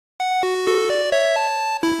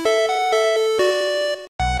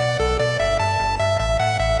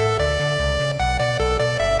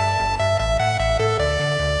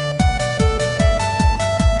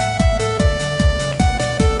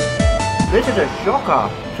is a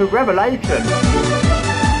shocker. It's a revelation.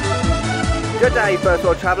 Good day, first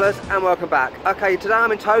world travellers, and welcome back. Okay, today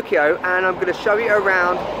I'm in Tokyo and I'm going to show you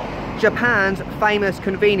around Japan's famous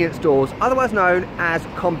convenience stores, otherwise known as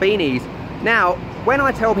Konbinis. Now, when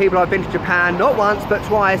I tell people I've been to Japan, not once but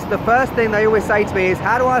twice, the first thing they always say to me is,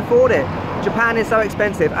 how do I afford it? Japan is so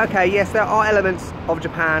expensive. Okay, yes, there are elements of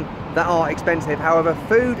Japan that are expensive. However,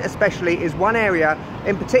 food especially is one area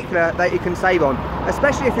in particular that you can save on.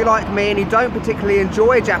 Especially if you're like me and you don't particularly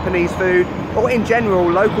enjoy Japanese food, or in general,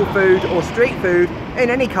 local food or street food in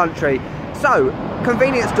any country. So,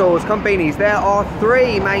 convenience stores, Konbinis. There are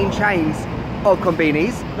three main chains of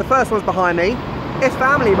Konbinis. The first one's behind me. It's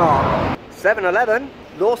Family Mart, 7-Eleven,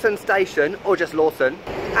 Lawson Station, or just Lawson,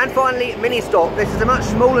 and finally Mini Stop. This is a much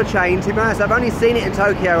smaller chain, to be honest. I've only seen it in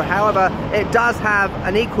Tokyo, however it does have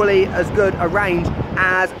an equally as good a range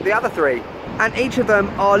as the other three, and each of them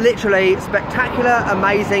are literally spectacular,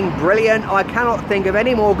 amazing, brilliant. I cannot think of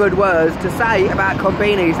any more good words to say about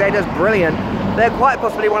Konbinis. They're just brilliant. They're quite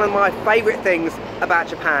possibly one of my favourite things about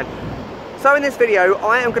Japan. So in this video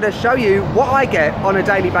I am going to show you what I get on a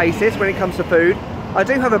daily basis when it comes to food. I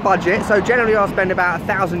do have a budget, so generally I'll spend about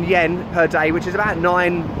 1,000 yen per day, which is about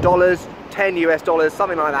 $9, 10 US dollars,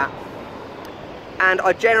 something like that. And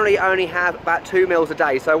I generally only have about 2 meals a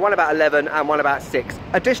day, so one about 11 and one about 6.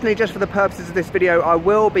 Additionally, just for the purposes of this video, I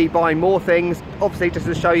will be buying more things, obviously just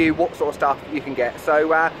to show you what sort of stuff you can get. So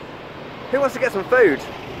who wants to get some food?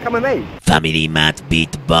 Come with me. Family Mart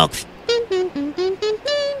beatbox.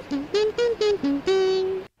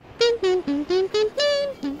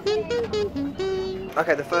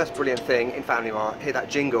 Okay, the first brilliant thing in Family Mart, hear that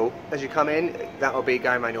jingle as you come in, that will be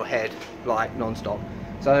going around your head like non-stop.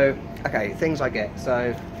 So, okay, things I get.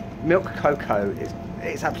 So, milk cocoa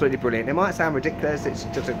it's absolutely brilliant. It might sound ridiculous, it's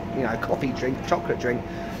just a coffee drink, chocolate drink,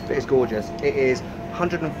 but it's gorgeous. It is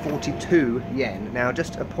 142 yen. Now,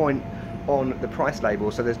 just a point on the price label,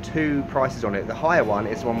 so there's two prices on it. The higher one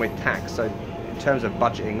is the one with tax, so in terms of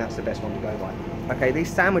budgeting, that's the best one to go by. Okay,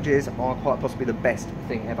 these sandwiches are quite possibly the best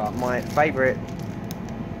thing ever. My favourite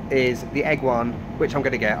is the egg one, which I'm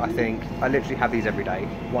going to get, I think. I literally have these every day.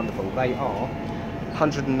 Wonderful. They are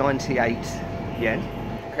 198 yen.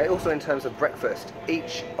 Okay, also in terms of breakfast,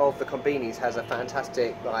 each of the Konbinis has a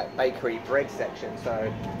fantastic bakery bread section.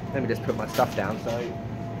 So let me just put my stuff down. So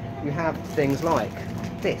you have things like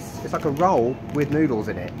this. It's like a roll with noodles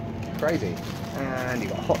in it. Crazy. And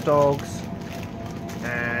you've got hot dogs.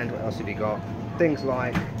 And what else have you got? Things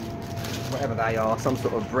like whatever they are, some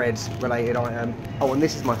sort of bread related item. Oh, and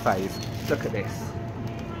this is my fave. Look at this.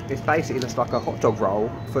 It's basically just like a hot dog roll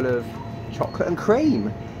full of chocolate and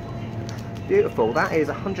cream. Beautiful. That is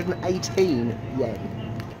 118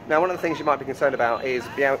 yen. Now, one of the things you might be concerned about is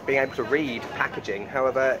being able to read packaging.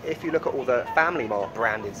 However, if you look at all the Family Mart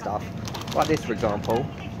branded stuff, like this for example,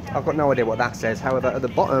 I've got no idea what that says. However, at the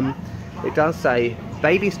bottom it does say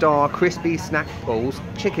Baby Star Crispy Snack Balls,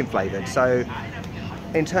 chicken flavoured. So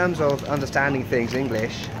in terms of understanding things in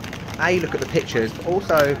English, A, look at the pictures, but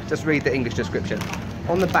also just read the English description.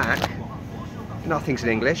 On the back, nothing's in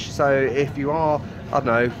English, so if you are, I don't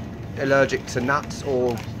know, allergic to nuts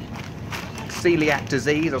or celiac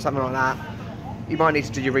disease or something like that, you might need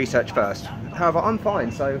to do your research first. However, I'm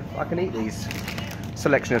fine, so I can eat these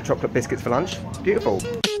selection of chocolate biscuits for lunch. It's beautiful.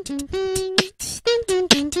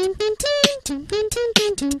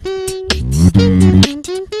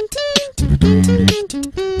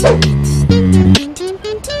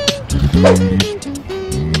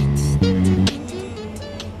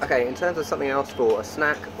 Okay, in terms of something else for a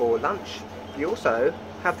snack or lunch, you also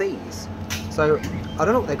have these. So, I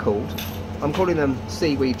don't know what they're called. I'm calling them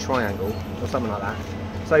Seaweed Triangle or something like that.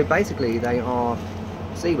 So basically they are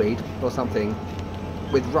seaweed or something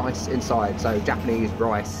with rice inside, so Japanese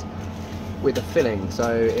rice with a filling.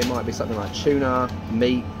 So it might be something like tuna,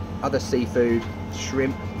 meat, other seafood,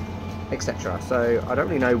 shrimp, etc. So I don't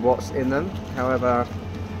really know what's in them. However,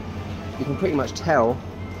 you can pretty much tell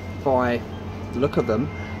by the look of them.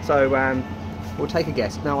 So we'll take a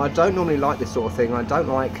guess. Now, I don't normally like this sort of thing. I don't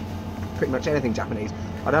like pretty much anything Japanese.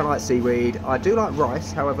 I don't like seaweed. I do like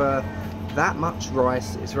rice. However, that much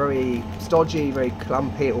rice is very stodgy, very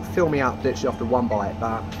clumpy. It will fill me up literally after one bite.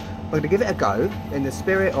 But I'm going to give it a go in the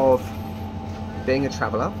spirit of being a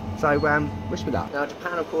traveller. So wish me luck. Now,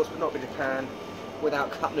 Japan, of course, would not be Japan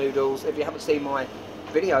without cup noodles. If you haven't seen my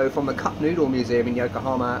video from the Cup Noodle Museum in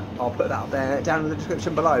Yokohama, I'll put that up there down in the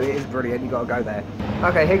description below. It is brilliant, you've got to go there.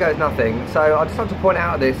 Okay, here goes nothing. So I just want to point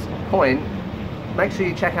out at this point, make sure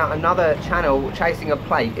you check out another channel chasing a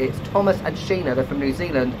plate. It's Thomas and Sheena. They're from New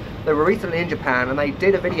Zealand. They were recently in Japan and they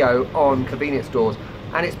did a video on convenience stores,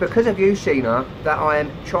 and it's because of you, Sheena, that I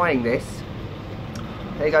am trying this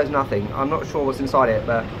Here goes nothing. I'm not sure what's inside it,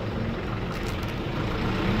 but...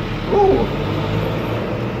 Ooh!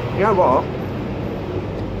 You know what?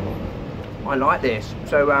 I like this.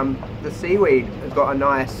 So the seaweed has got a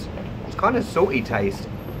nice, it's kind of salty taste,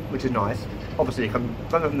 which is nice. Obviously it comes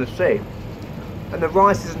from the sea. And the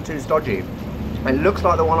rice isn't too stodgy. It looks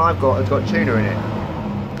like the one I've got has got tuna in it.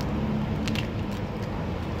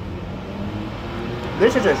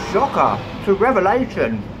 This is a shocker. It's a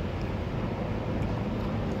revelation.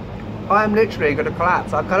 I am literally going to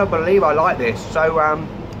collapse. I cannot believe I like this. So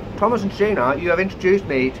Thomas and Sheena, you have introduced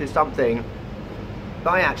me to something that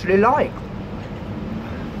I actually like.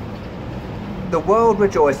 The world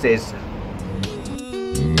rejoices.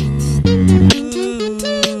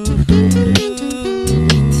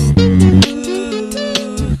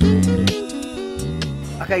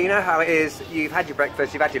 Okay, you know how it is, you've had your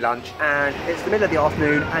breakfast, you've had your lunch, and it's the middle of the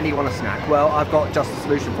afternoon and you want a snack. Well, I've got just a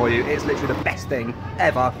solution for you. It's literally the best thing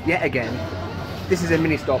ever, yet again. This is a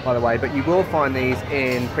mini stop, by the way, but you will find these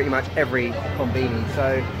in pretty much every Konbini.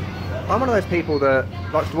 So I'm one of those people that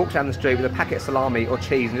likes to walk down the street with a packet of salami or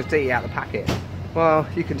cheese and just eat out the packet. Well,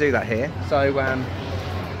 you can do that here. So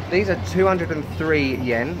these are 203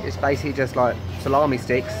 yen. It's basically just like salami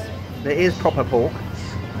sticks. There is proper pork,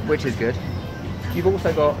 which is good. You've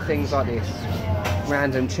also got things like this,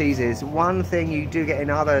 random cheeses. One thing you do get in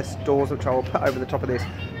other stores, which I will put over the top of this,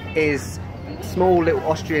 is small little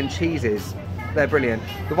Austrian cheeses. They're brilliant.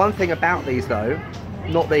 The one thing about these though,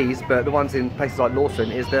 not these, but the ones in places like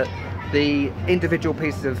Lawson, is that the individual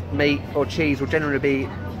pieces of meat or cheese will generally be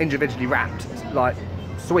individually wrapped, like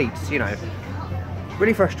sweets, you know.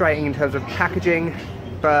 Really frustrating in terms of packaging,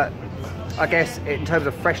 but I guess in terms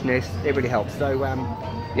of freshness, it really helps. So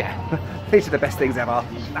yeah, these are the best things ever.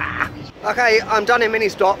 Ah. Okay, I'm done in mini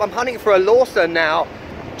stop. I'm hunting for a Lawson now.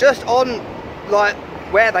 Just on like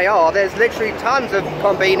where they are, there's literally tons of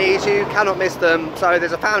Konbinis, you cannot miss them. So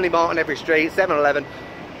there's a Family Mart on every street, 7-Eleven.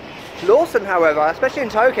 Lawson, however, especially in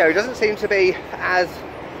Tokyo, doesn't seem to be as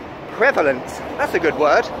prevalent. That's a good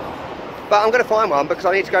word. But I'm going to find one because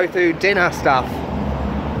I need to go through dinner stuff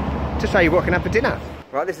to show you what I can have for dinner.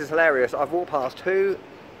 Right, this is hilarious. I've walked past 2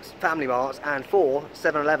 Family Marts and 4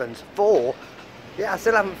 7-Elevens. 4? Yeah, I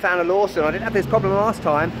still haven't found a Lawson. I didn't have this problem last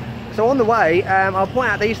time. So on the way, I'll point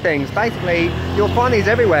out these things. Basically, you'll find these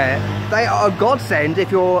everywhere. They are a godsend if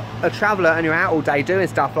you're a traveller and you're out all day doing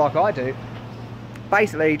stuff like I do.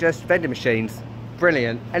 Basically, just vending machines.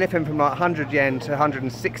 Brilliant. Anything from like 100 yen to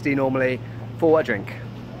 160 normally for a drink.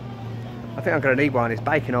 I think I'm going to need one. It's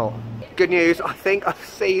baking hot. Good news, I think I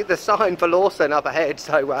see the sign for Lawson up ahead,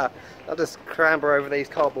 so I'll just clamber over these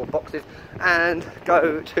cardboard boxes and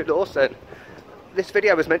go to Lawson. This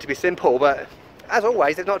video was meant to be simple, but as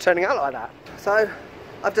always, it's not turning out like that. So,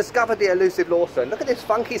 I've discovered the elusive Lawson. Look at this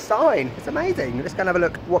funky sign. It's amazing. Let's go and have a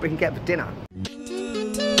look at what we can get for dinner.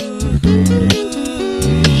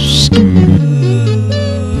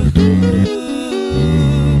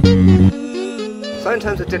 So in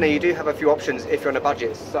terms of dinner, you do have a few options if you're on a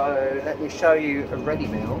budget. So let me show you a ready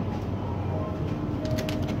meal.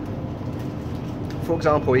 For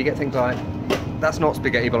example, you get things like, that's not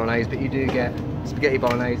spaghetti bolognese, but you do get spaghetti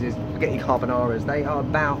bolognese, spaghetti carbonaras. They are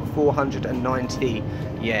about 490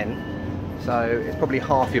 yen. So it's probably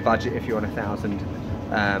half your budget if you're on 1,000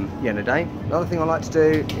 yen a day. Another thing I like to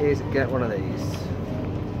do is get one of these.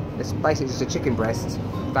 It's basically just a chicken breast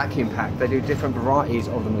vacuum pack. They do different varieties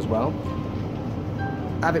of them as well.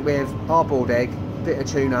 Have it with hard-boiled egg, a bit of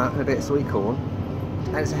tuna and a bit of sweet corn.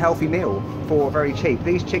 And it's a healthy meal for very cheap.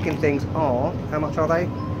 These chicken things are, how much are they?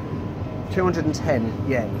 210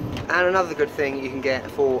 yen. And another good thing you can get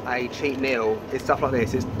for a cheap meal is stuff like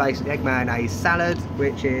this. It's basically egg mayonnaise salad,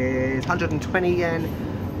 which is 120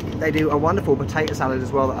 yen. They do a wonderful potato salad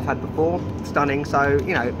as well that I've had before. Stunning. So,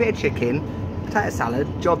 you know, a bit of chicken, potato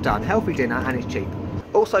salad, job done. Healthy dinner and it's cheap.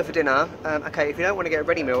 Also for dinner, okay, if you don't want to get a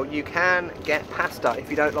ready meal, you can get pasta if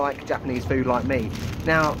you don't like Japanese food like me.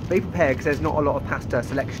 Now, be prepared because there's not a lot of pasta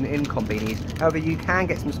selection in Konbinis. However, you can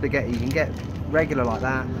get some spaghetti. You can get regular like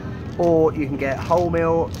that, or you can get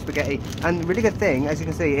wholemeal spaghetti. And the really good thing, as you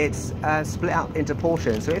can see, it's split up into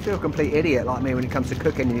portions. So if you're a complete idiot like me when it comes to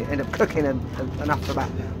cooking, you end up cooking enough for about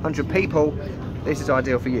 100 people, this is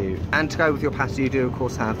ideal for you. And to go with your pasta, you do of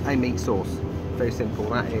course have a meat sauce. Very simple.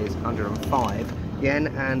 That is 105 yen,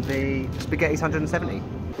 and the spaghetti's 170.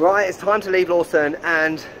 Right, it's time to leave Lawson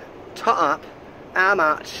and tot up how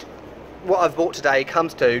much what I've bought today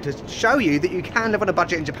comes to show you that you can live on a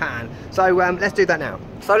budget in Japan. So let's do that now.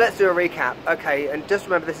 So let's do a recap. Okay, and just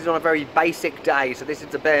remember this is on a very basic day, so this is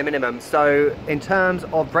the bare minimum. So in terms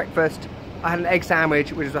of breakfast, I had an egg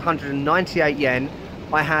sandwich which was 198 yen.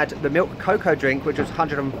 I had the milk cocoa drink, which was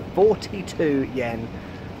 142 yen.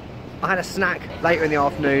 I had a snack later in the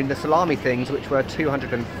afternoon, the salami things, which were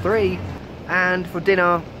 203. And for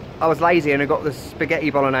dinner, I was lazy and I got the spaghetti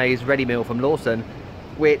bolognese ready meal from Lawson,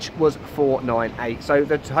 which was 498. So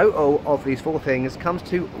the total of these 4 things comes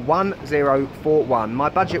to 1041. My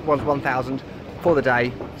budget was 1,000 for the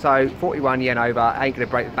day, so 41 yen over. Ain't gonna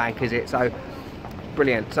break the bank, is it? So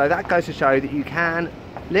brilliant. So that goes to show that you can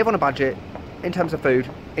live on a budget in terms of food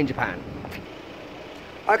in Japan.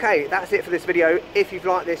 Okay, that's it for this video. If you've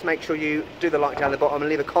liked this, make sure you do the like down the bottom and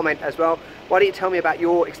leave a comment as well. Why don't you tell me about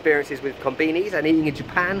your experiences with konbinis and eating in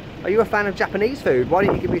Japan? Are you a fan of Japanese food? Why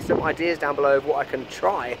don't you give me some ideas down below of what I can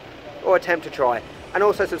try or attempt to try? And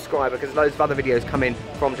also subscribe, because loads of other videos come in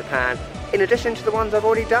from Japan in addition to the ones I've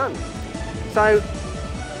already done. So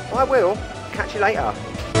I will catch you later.